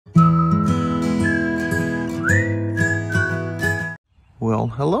Well,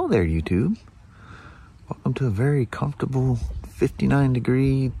 hello there, YouTube. Welcome to a very comfortable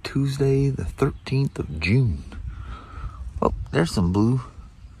 59-degree Tuesday, the 13th of June. Oh, there's some blue.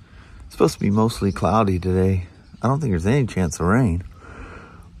 It's supposed to be mostly cloudy today. I don't think there's any chance of rain.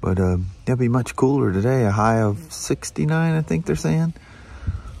 But it'll be much cooler today. A high of 69, I think they're saying.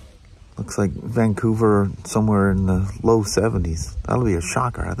 Looks like Vancouver somewhere in the low 70s. That'll be a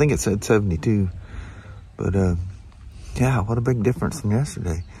shocker. I think it said 72. But yeah, what a big difference from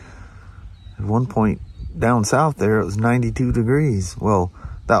yesterday. At one point down south there, it was 92 degrees. Well,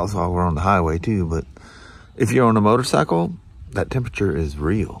 that was while we're on the highway too. But if you're on a motorcycle, that temperature is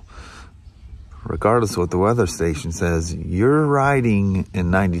real. Regardless of what the weather station says, you're riding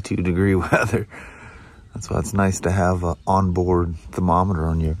in 92 degree weather. That's why it's nice to have an onboard thermometer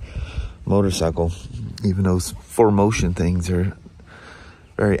on your motorcycle. Even those 4Motion things are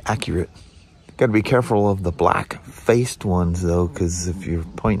very accurate. Got to be careful of the black-faced ones, though, because if you're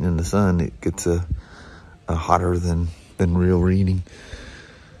pointing in the sun, it gets a hotter than real reading.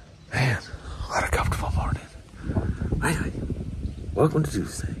 Man, what a comfortable morning. Anyway, welcome to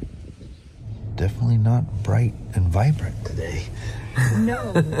Tuesday. Definitely not bright and vibrant today.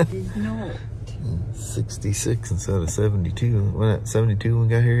 No, it is not. 66 instead of 72. What, 72 when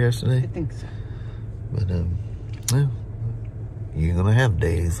we got here yesterday? I think so. But, well, you're going to have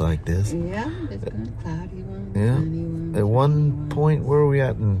days like this. Yeah, there's going to be cloudy ones, yeah. sunny ones. At one point, where are we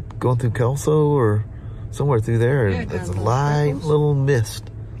at? Going through Kelso or somewhere through there? Yeah, it's a light little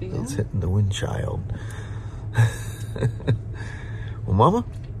mist that's hitting the windshield. Well, Mama?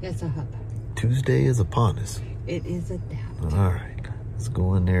 Yes, Tuesday is upon us. It is a doubt. All right. Let's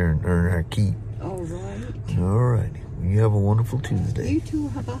go in there and earn our keep. All right. All right. You have a wonderful Tuesday. You too,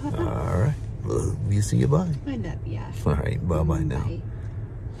 Hubba. All right. Love you. See you. Bye. I love ya. All right. Bye-bye now. Bye.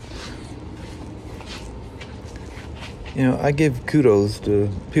 You know, I give kudos to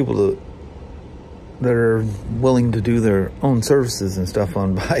people that are willing to do their own services and stuff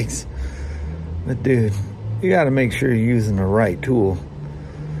on bikes. But, dude, you got to make sure you're using the right tool.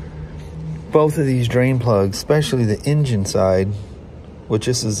 Both of these drain plugs, especially the engine side, which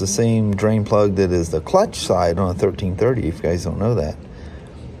this is the same drain plug that is the clutch side on a 1330, if you guys don't know that.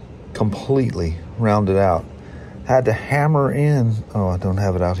 Completely rounded out. Had to hammer in, oh, I don't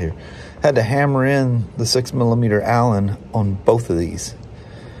have it out here. Had to hammer in the 6mm Allen on both of these.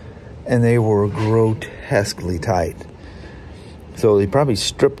 And they were grotesquely tight. So he probably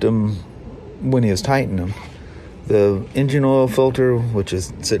stripped them when he was tightening them. The engine oil filter, which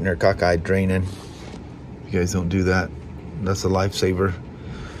is sitting there cockeyed draining. You guys don't do that. That's a lifesaver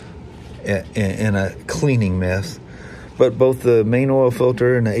in a cleaning mess. But both the main oil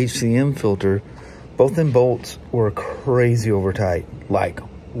filter and the HCM filter, both them bolts were crazy over tight. Like,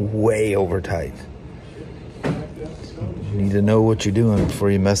 way over tight. You need to know what you're doing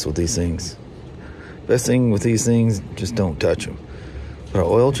before you mess with these things. Best thing with these things, just don't touch them. But an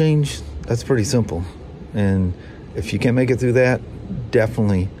oil change, that's pretty simple. And if you can't make it through that,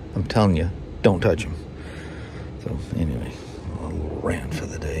 definitely, I'm telling you, don't touch them. So, anyway, a little rant for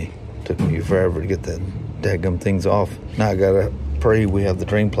the day. Took me forever to get that daggum things off. Now I gotta pray we have the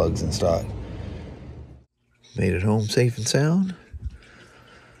drain plugs in stock. Made it home safe and sound.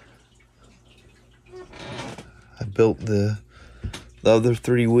 I built the other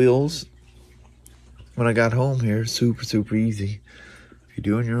 3 wheels when I got home here. Super easy. If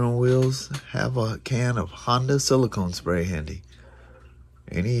you're doing your own wheels, have a can of Honda silicone spray handy.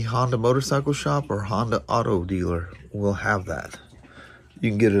 Any Honda motorcycle shop or Honda auto dealer will have that. You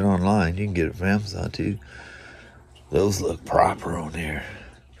can get it online. You can get it from Amazon too. Those look proper on there.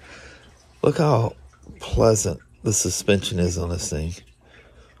 Look how pleasant the suspension is on this thing.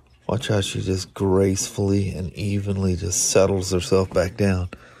 Watch how she just gracefully and evenly just settles herself back down.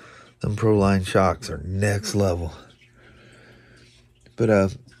 Them Proline shocks are next level. But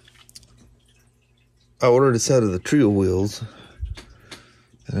I ordered a set of the Treal wheels,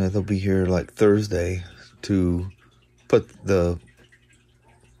 and they'll be here like Thursday to put the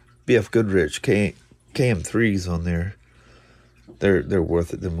BF Goodrich KM3s on there. They're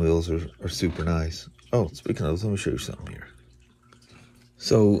worth it. Them wheels are super nice. Oh, speaking of those, let me show you something here.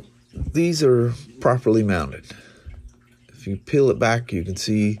 So these are properly mounted. If you peel it back, you can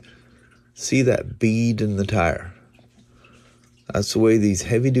see that bead in the tire. That's the way these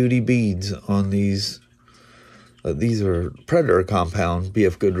heavy-duty beads on these are Predator compound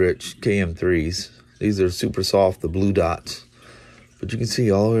BF Goodrich KM3s. These are super soft, the blue dots. But you can see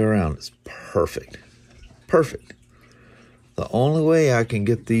all the way around, it's perfect. Perfect. The only way I can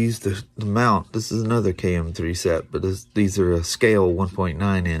get these to mount, this is another KM3 set, but these are a scale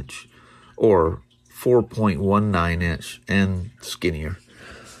 1.9 inch or 4.19 inch and skinnier.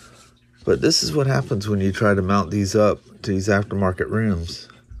 But this is what happens when you try to mount these up to these aftermarket rims.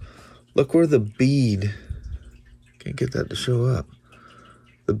 Look where the bead, can't get that to show up.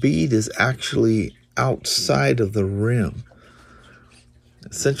 The bead is actually outside of the rim.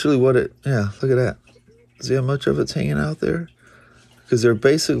 Essentially what it, yeah, look at that. See how much of it's hanging out there? Because they're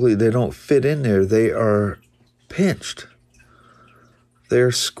basically, they don't fit in there. They are pinched.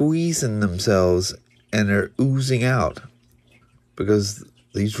 They're squeezing themselves and they're oozing out. Because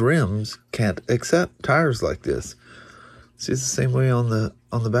these rims can't accept tires like this. See, it's the same way on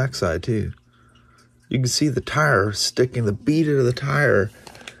the backside too. You can see the tire sticking, the bead of the tire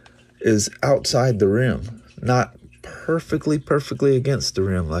is outside the rim, not perfectly against the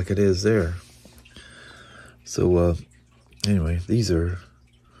rim like it is there. So anyway, these are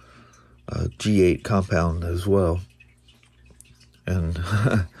G8 compound as well. And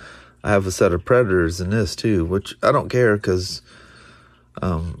I have a set of Predators in this too, which I don't care because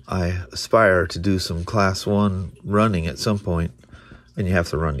I aspire to do some class 1 running at some point, and you have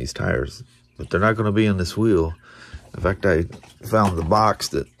to run these tires, but they're not going to be on this wheel. In fact, I found the box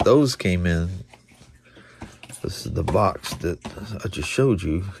that those came in. This is the box that I just showed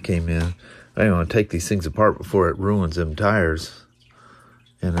you came in. I don't want to take these things apart before it ruins them tires,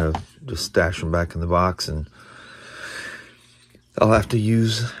 and just stash them back in the box, and I'll have to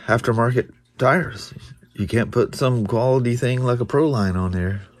use aftermarket tires. You can't put some quality thing like a Proline on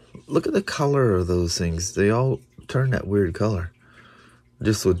there. Look at the color of those things. They all turn that weird color.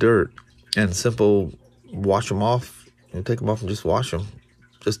 Just with dirt. And simple, wash them off. You take them off and just wash them.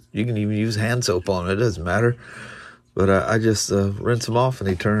 You can even use hand soap on it. It doesn't matter. But I just rinse them off and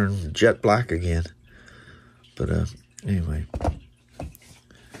they turn jet black again. But anyway.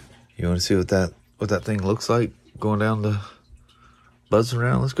 You want to see what that thing looks like going down the buzzing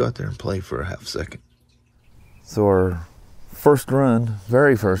around? Let's go out there and play for a half second. So our first run,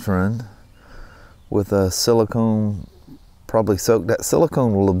 very first run, with a silicone, probably soaked. That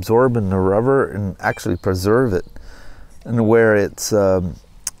silicone will absorb in the rubber and actually preserve it. And where it's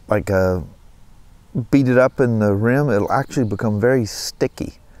beat it up in the rim, it'll actually become very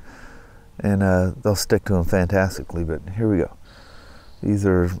sticky. And they'll stick to them fantastically, but here we go. These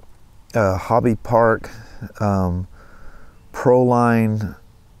are Hobby Park, Proline,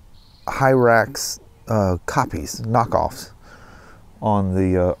 Hyrax copies, knockoffs on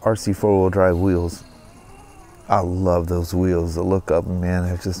the RC4WD drive wheels. I love those wheels. The look of them, man,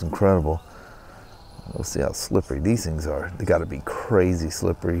 they're just incredible. Let's see how slippery these things are. They got to be crazy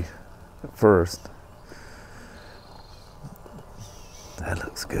slippery at first. That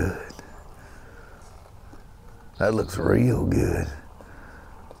looks good. That looks real good.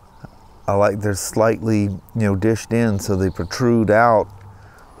 I like they're slightly, dished in so they protrude out.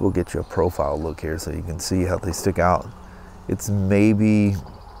 We'll get you a profile look here so you can see how they stick out. It's maybe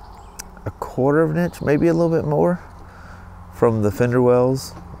 1/4 of an inch, maybe a little bit more from the fender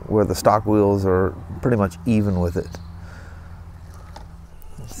wells, where the stock wheels are pretty much even with it.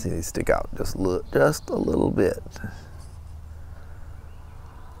 See, they stick out just a little bit.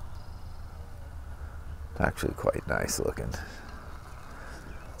 Actually quite nice looking.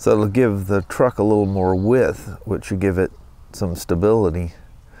 So it'll give the truck a little more width, which should give it some stability.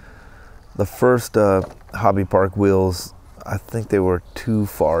 The first Hobby Park wheels, I think they were too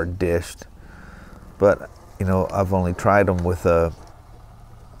far dished, but I've only tried them with the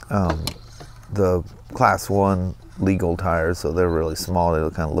class 1 legal tires, so they're really small. They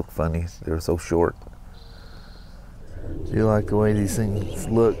kind of look funny. They're so short. Do you like the way these things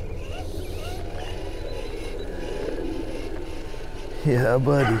look? Yeah,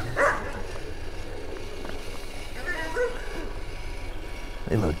 buddy.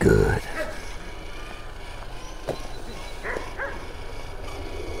 They look good.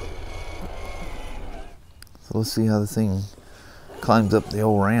 So let's see how the thing climbs up the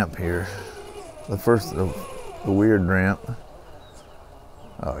old ramp here. The weird ramp.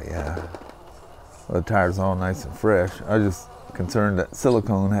 Oh yeah. Well, the tire's all nice and fresh. I was just concerned that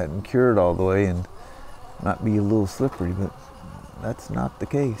silicone hadn't cured all the way and might be a little slippery, but that's not the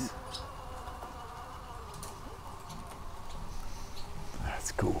case.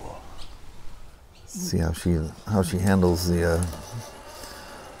 That's cool. Let's see how she handles the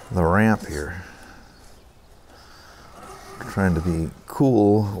ramp here. Trying to be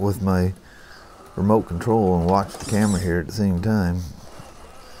cool with my remote control and watch the camera here at the same time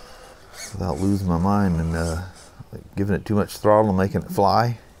without losing my mind and giving it too much throttle and making it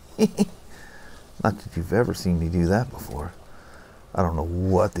fly. Not that you've ever seen me do that before. I don't know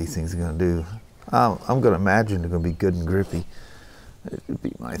what these things are going to do. I'm going to imagine they're going to be good and grippy. It would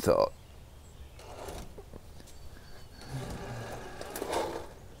be my thought.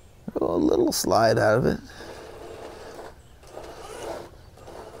 Oh, little slide out of it.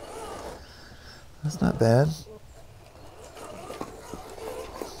 That's not bad.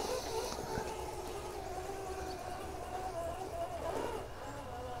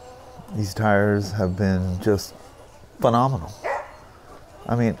 These tires have been just phenomenal.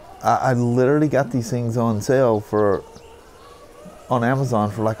 I mean, I literally got these things on sale on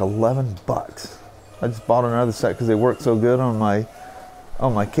Amazon for like 11 bucks. I just bought another set because they work so good on my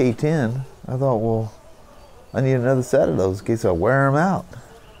K10. I thought, well, I need another set of those in case I wear them out.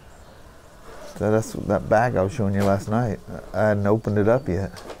 So that's that bag I was showing you last night. I hadn't opened it up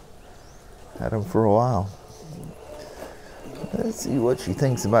yet. Had them for a while. Let's see what she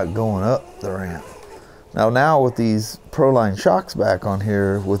thinks about going up the ramp. Now with these Proline shocks back on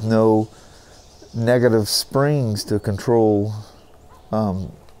here with no negative springs to control,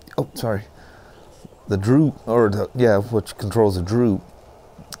 the droop, which controls the droop,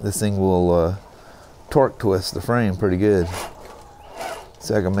 this thing will torque twist the frame pretty good.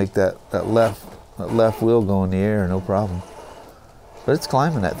 So I can make that left wheel go in the air, no problem. But it's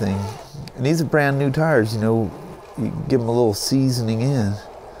climbing that thing. And these are brand new tires, you know, you give them a little seasoning in.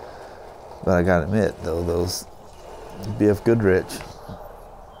 But I gotta admit, though, those BF Goodrich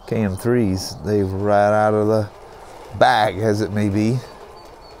KM3s, they've right out of the bag, as it may be.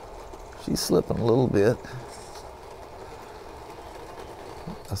 She's slipping a little bit.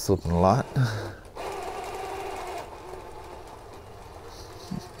 I'm slipping a lot.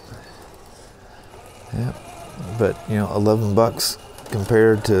 Yeah, but you know, 11 bucks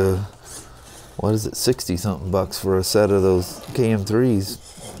compared to, what is it, 60 something bucks for a set of those KM3s.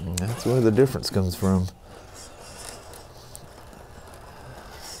 That's where the difference comes from.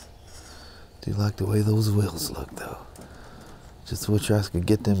 Do you like the way those wheels look, though? Just wish I could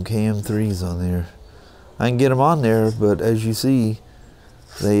get them KM3s on there. I can get them on there, but as you see,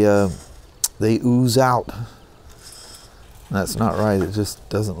 they ooze out. That's not right. It just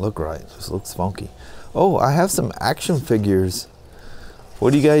doesn't look right. It just looks funky. Oh, I have some action figures.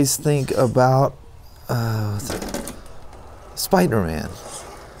 What do you guys think about Spiderman?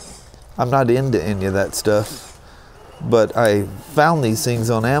 I'm not into any of that stuff, but I found these things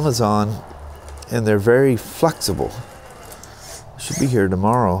on Amazon, and they're very flexible. Should be here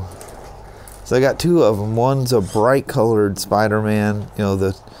tomorrow. So I got two of them. One's a bright colored Spider-Man, you know,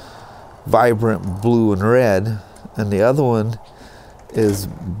 the vibrant blue and red, and the other one is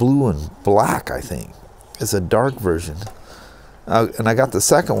blue and black, I think. It's a dark version. And I got the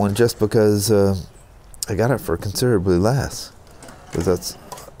second one just because I got it for considerably less. Because that's,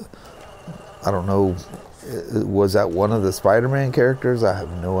 I don't know, was that one of the Spider-Man characters? I have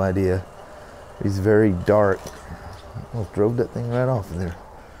no idea. He's very dark. I almost drove that thing right off of there.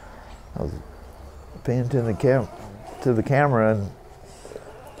 I was paying attention to the camera and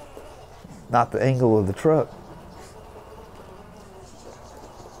not the angle of the truck.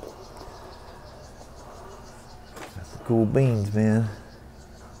 That's the cool beans, man.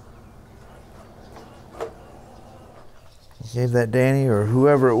 Gave that Danny or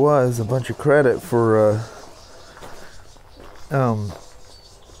whoever it was a bunch of credit for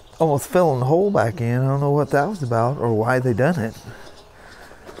almost filling the hole back in. I don't know what that was about or why they done it.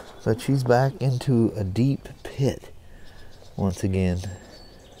 But she's back into a deep pit once again.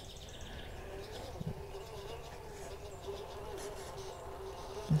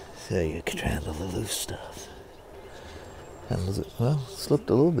 So you can handle the loose stuff. Handles it, well,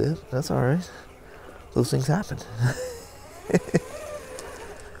 slipped a little bit. That's all right. Those things happen.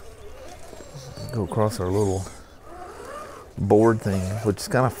 Go across our little board thing, which has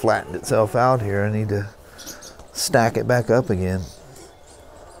kind of flattened itself out here. I need to stack it back up again.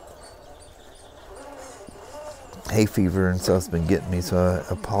 Hay fever and stuff's been getting me, so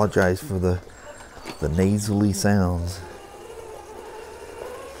I apologize for the nasally sounds.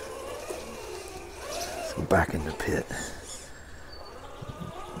 Let's go back in the pit.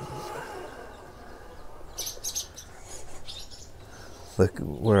 Look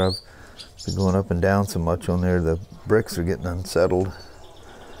where I've been going up and down so much on there, the bricks are getting unsettled.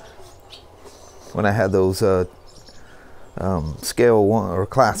 When I had those scale 1 or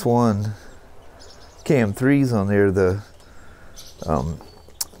class 1 KM3s on there, the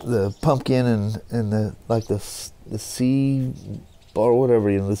pumpkin and the like the C or whatever,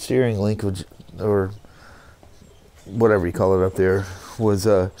 you know, the steering linkage or whatever you call it up there was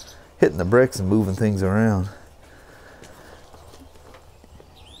hitting the bricks and moving things around.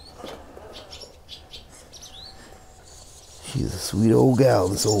 She's a sweet old gal,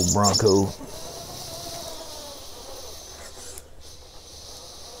 this old Bronco.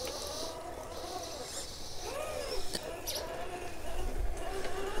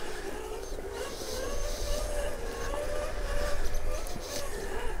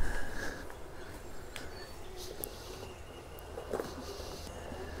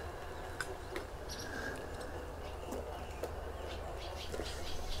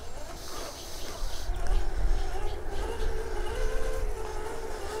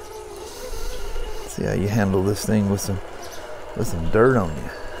 See how you handle this thing with some dirt on you.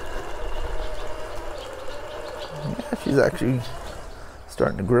 Yeah, she's actually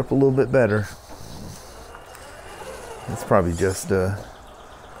starting to grip a little bit better. It's probably just you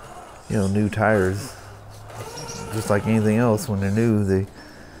know, new tires. Just like anything else, when they're new, they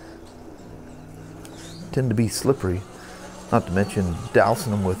tend to be slippery. Not to mention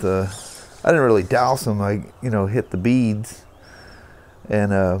dousing them with I didn't really douse them. I, you know, hit the beads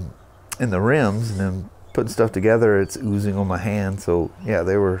and in the rims, and then putting stuff together, it's oozing on my hand. So yeah,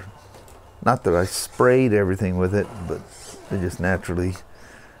 they were, not that I sprayed everything with it, but they just naturally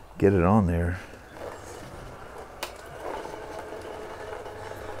get it on there.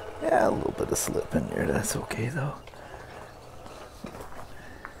 Yeah, a little bit of slip in there. That's okay though.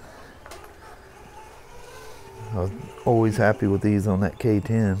 I was always happy with these on that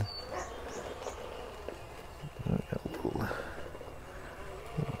K10.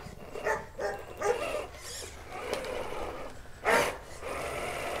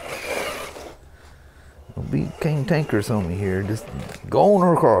 Don't be king tankers on me here. Just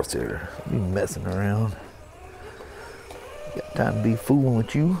going across here. Be messing around. Got time to be fooling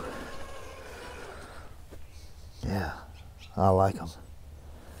with you. Yeah, I like them.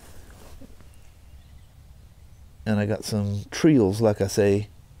 And I got some Treals, like I say,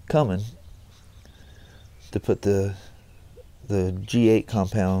 coming to put the G8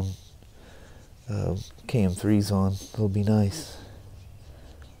 compound KM3s on. It'll be nice.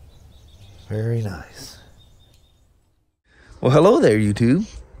 Very nice. Well, hello there, YouTube.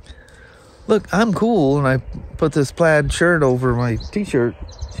 Look, I'm cool, and I put this plaid shirt over my t-shirt.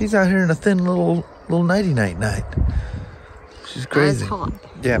 She's out here in a thin little nighty-night night. She's crazy. It's hot.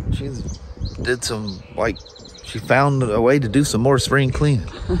 Yeah, she's did some, like, she found a way to do some more spring cleaning.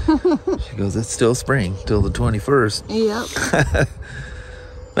 She goes, it's still spring till the 21st. Yep.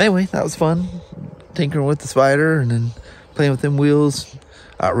 Anyway, that was fun. Tinkering with the Spyder and then playing with them wheels.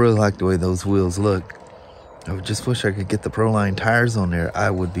 I really like the way those wheels look. I would just wish I could get the Proline tires on there. I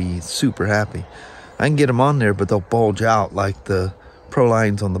would be super happy. I can get them on there, but they'll bulge out like the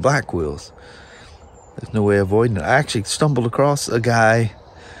Prolines on the black wheels. There's no way of avoiding it. I actually stumbled across a guy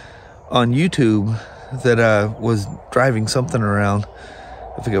on YouTube that was driving something around.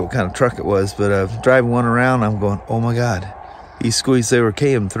 I forget what kind of truck it was, but driving one around, I'm going, oh my God. He squeezed, they were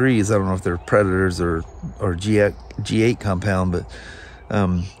KM3s. I don't know if they're Predators or G8 compound, but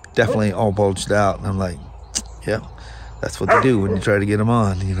definitely all bulged out. And I'm like, yeah, that's what they do when you try to get them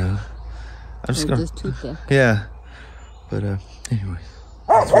on, you know. I'm just gonna, too thick. yeah. But anyway,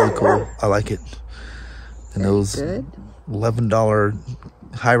 it's really cool. I like it. And those $11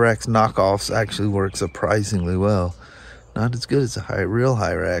 Hyrax knockoffs actually work surprisingly well. Not as good as a real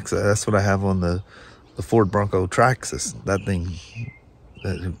Hyrax. That's what I have on the Ford Bronco Traxxas. That thing,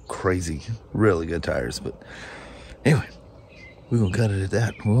 that crazy, really good tires. But anyway, we're gonna cut it at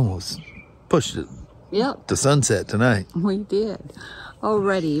that. We almost pushed it. Yep. To sunset tonight. We did.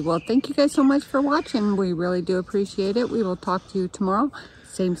 Alrighty. Well, thank you guys so much for watching. We really do appreciate it. We will talk to you tomorrow.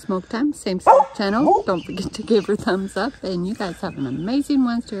 Same smoke time, same smoke channel. Don't forget to give her thumbs up. And you guys have an amazing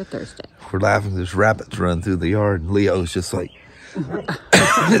Wednesday or Thursday. We're laughing. There's rabbits run through the yard. And Leo's just like,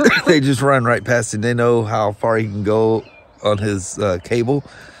 they just run right past him. They know how far he can go on his cable.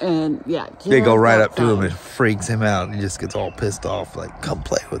 And yeah, they go right up to him and freaks him out. He just gets all pissed off. Like, come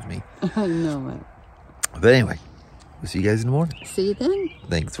play with me. I know it. But anyway, we'll see you guys in the morning. See you then.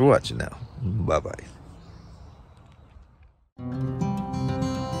 Thanks for watching now. Bye-bye.